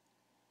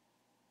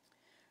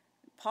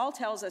 Paul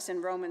tells us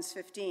in Romans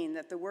 15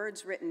 that the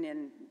words written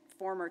in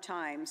former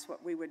times,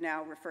 what we would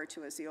now refer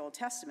to as the Old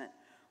Testament,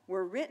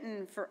 were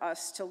written for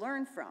us to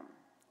learn from,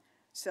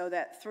 so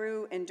that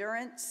through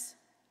endurance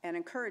and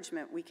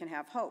encouragement we can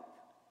have hope.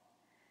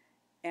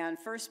 And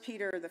 1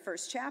 Peter, the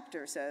first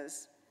chapter,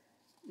 says,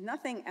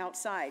 nothing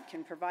outside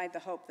can provide the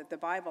hope that the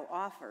Bible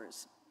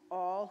offers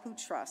all who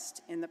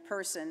trust in the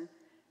person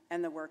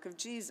and the work of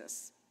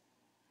Jesus.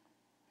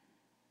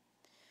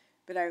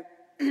 But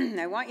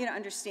I want you to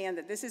understand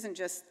that this isn't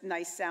just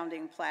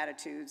nice-sounding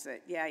platitudes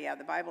that, yeah,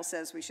 the Bible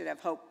says we should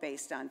have hope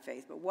based on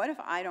faith. But what if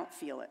I don't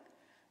feel it?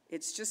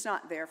 It's just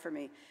not there for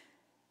me.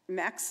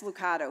 Max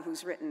Lucado,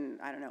 who's written,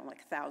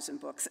 like 1,000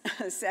 books,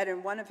 said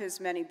in one of his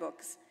many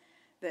books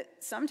that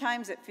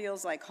sometimes it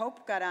feels like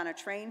hope got on a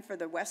train for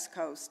the West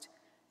Coast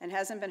and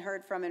hasn't been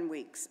heard from in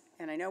weeks.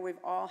 And I know we've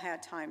all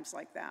had times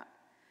like that.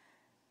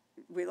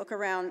 We look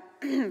around,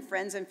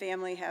 friends and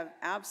family have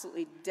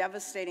absolutely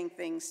devastating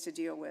things to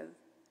deal with.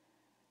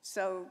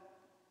 So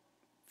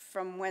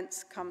from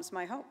whence comes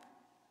my hope?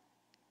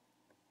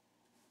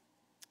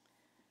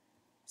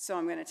 So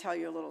I'm going to tell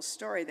you a little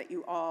story that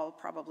you all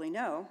probably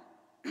know,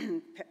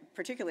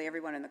 particularly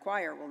everyone in the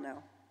choir will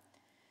know.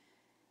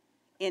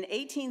 In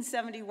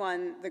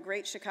 1871, the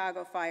Great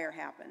Chicago Fire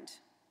happened,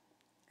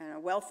 and a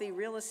wealthy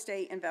real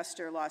estate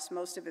investor lost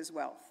most of his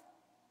wealth.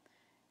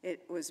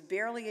 It was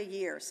barely a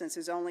year since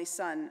his only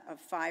son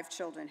of 5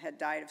 children had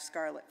died of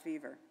scarlet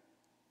fever.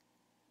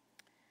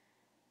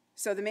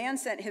 So the man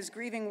sent his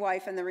grieving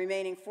wife and the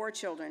remaining 4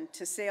 children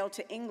to sail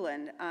to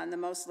England on the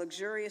most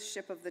luxurious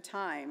ship of the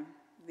time,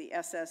 the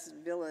SS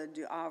Villa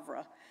du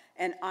Havre,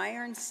 an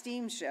iron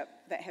steamship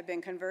that had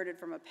been converted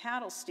from a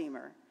paddle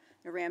steamer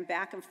that ran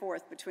back and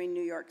forth between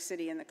New York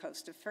City and the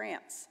coast of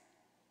France.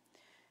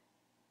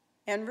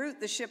 En route,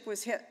 the ship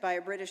was hit by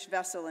a British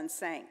vessel and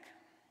sank,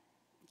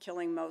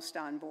 killing most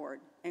on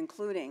board,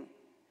 including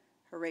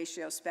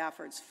Horatio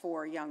Spafford's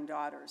 4 young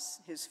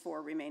daughters, his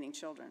 4 remaining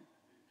children.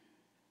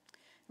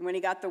 And when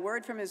he got the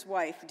word from his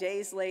wife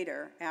days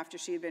later, after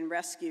she had been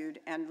rescued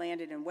and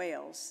landed in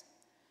Wales,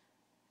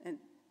 and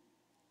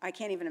I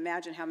can't even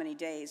imagine how many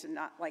days, and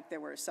not like there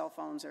were cell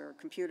phones or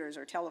computers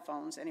or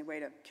telephones, any way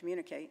to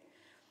communicate,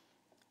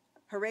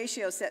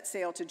 Horatio set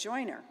sail to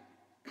join her,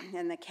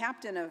 and the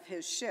captain of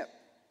his ship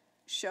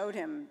showed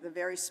him the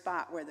very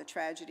spot where the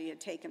tragedy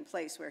had taken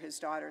place, where his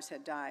daughters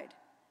had died.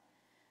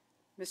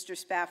 Mr.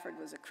 Spafford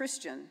was a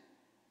Christian,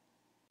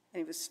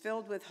 and he was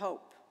filled with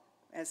hope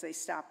as they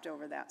stopped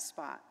over that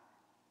spot.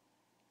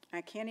 I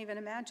can't even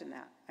imagine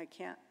that. I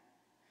can't.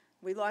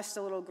 We lost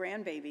a little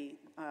grandbaby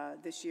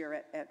this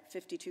year at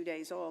 52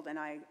 days old, and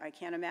I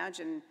can't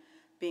imagine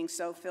being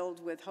so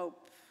filled with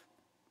hope.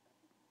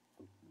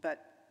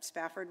 But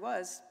Spafford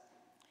was.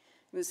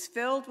 He was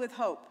filled with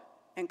hope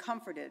and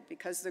comforted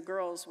because the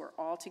girls were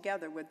all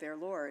together with their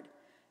Lord,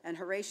 and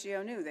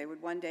Horatio knew they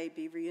would one day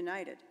be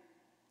reunited.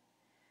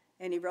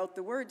 And he wrote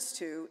the words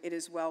to "It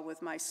Is Well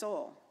With My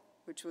Soul,"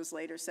 which was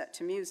later set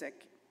to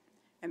music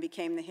and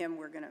became the hymn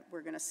we're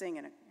gonna sing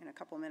in a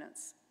couple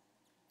minutes.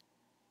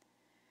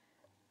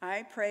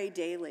 I pray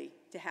daily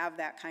to have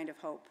that kind of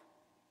hope.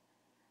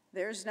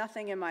 There's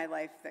nothing in my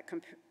life that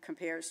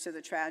compares to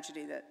the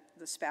tragedy that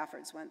the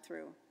Spaffords went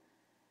through.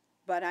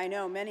 But I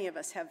know many of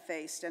us have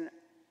faced and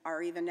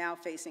are even now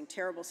facing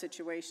terrible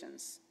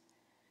situations.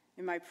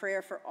 And my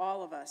prayer for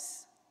all of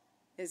us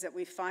is that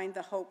we find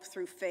the hope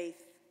through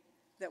faith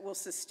that will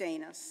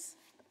sustain us.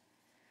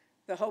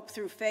 The hope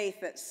through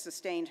faith that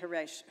sustained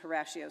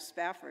Horatio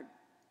Spafford.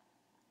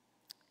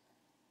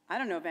 I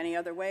don't know of any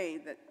other way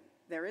that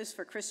there is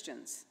for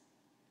Christians,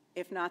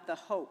 if not the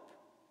hope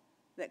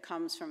that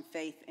comes from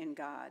faith in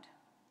God.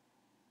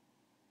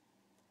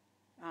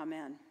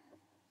 Amen.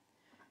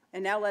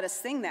 And now let us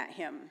sing that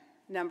hymn,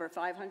 number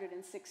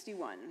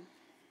 561.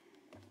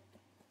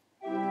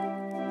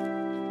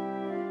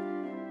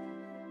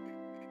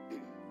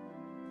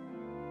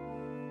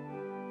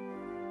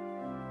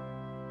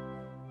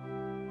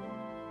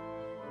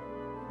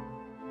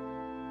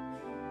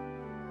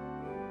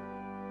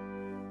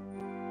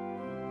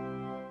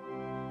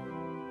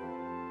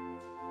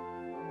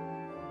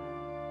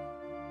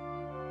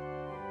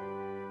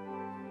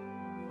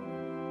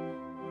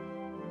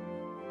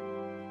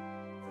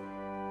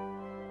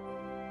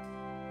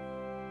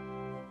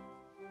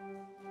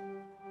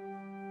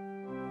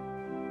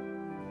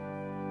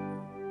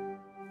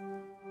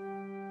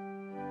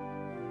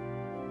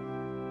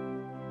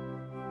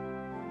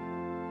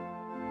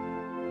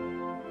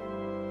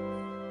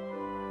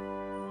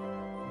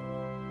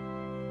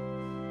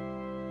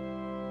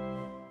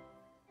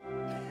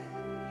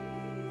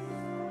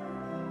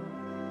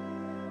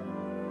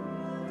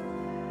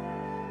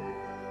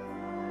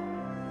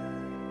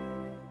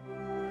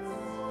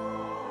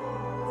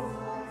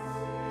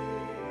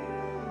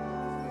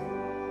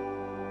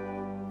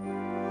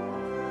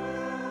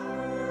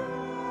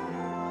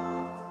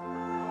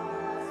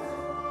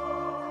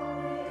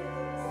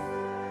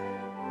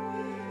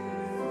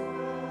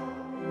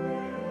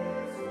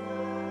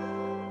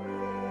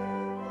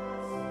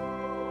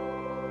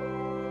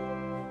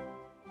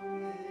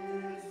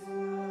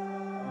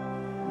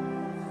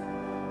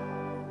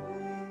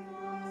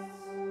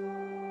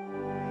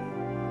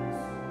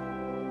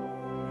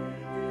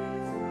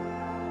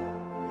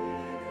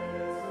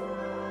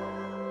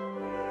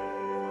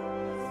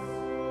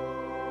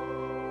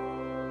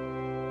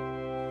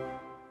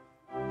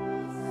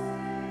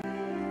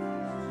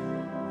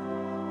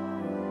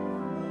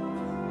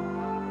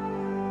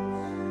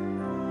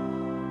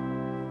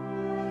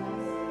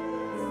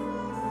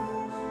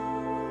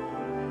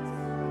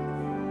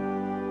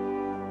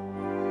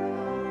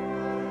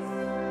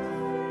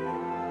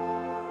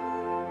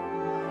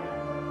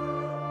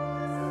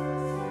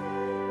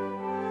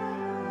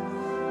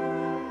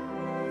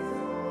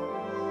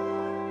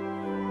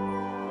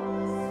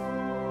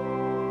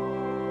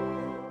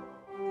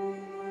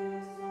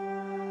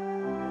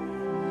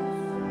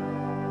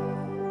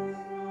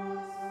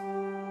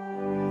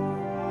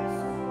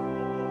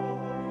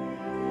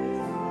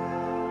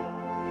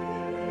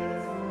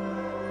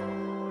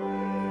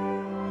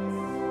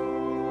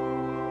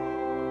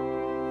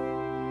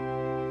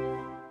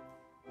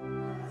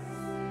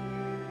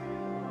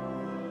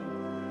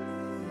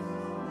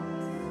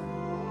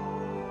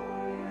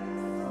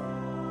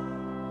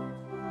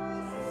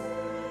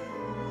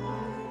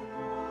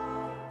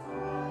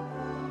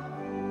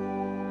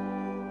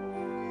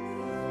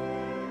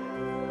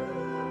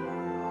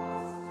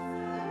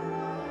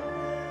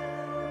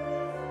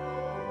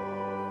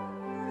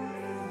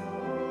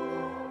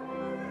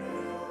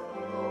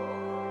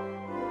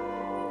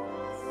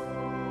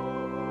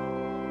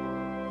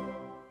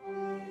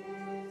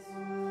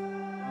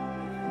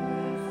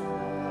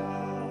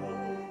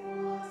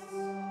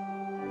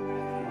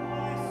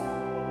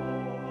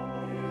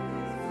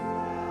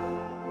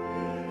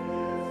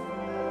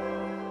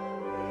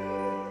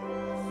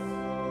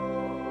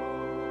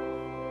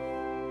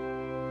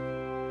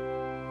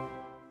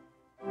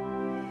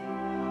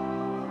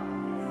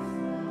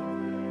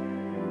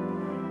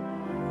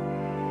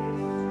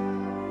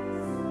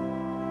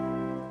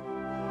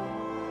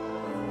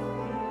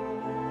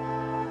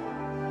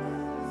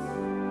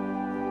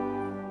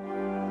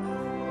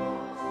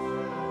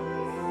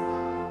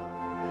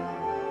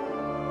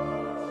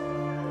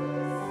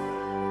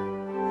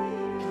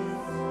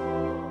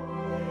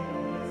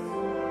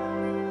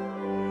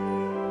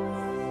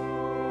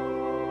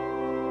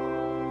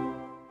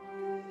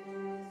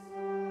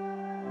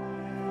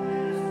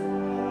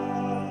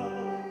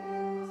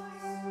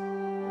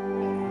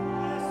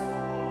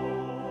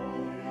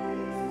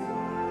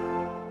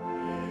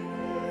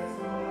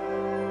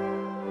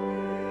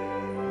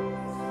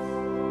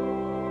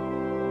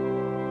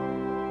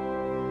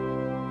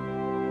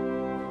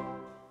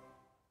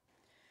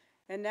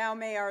 And now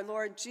may our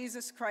Lord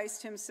Jesus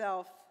Christ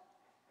himself,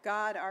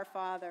 God our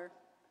Father,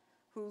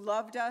 who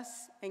loved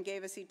us and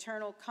gave us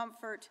eternal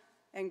comfort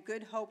and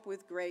good hope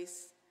with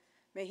grace,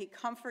 may he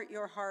comfort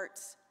your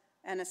hearts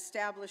and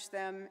establish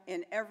them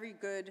in every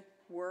good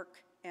work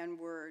and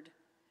word.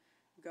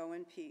 Go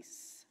in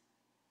peace.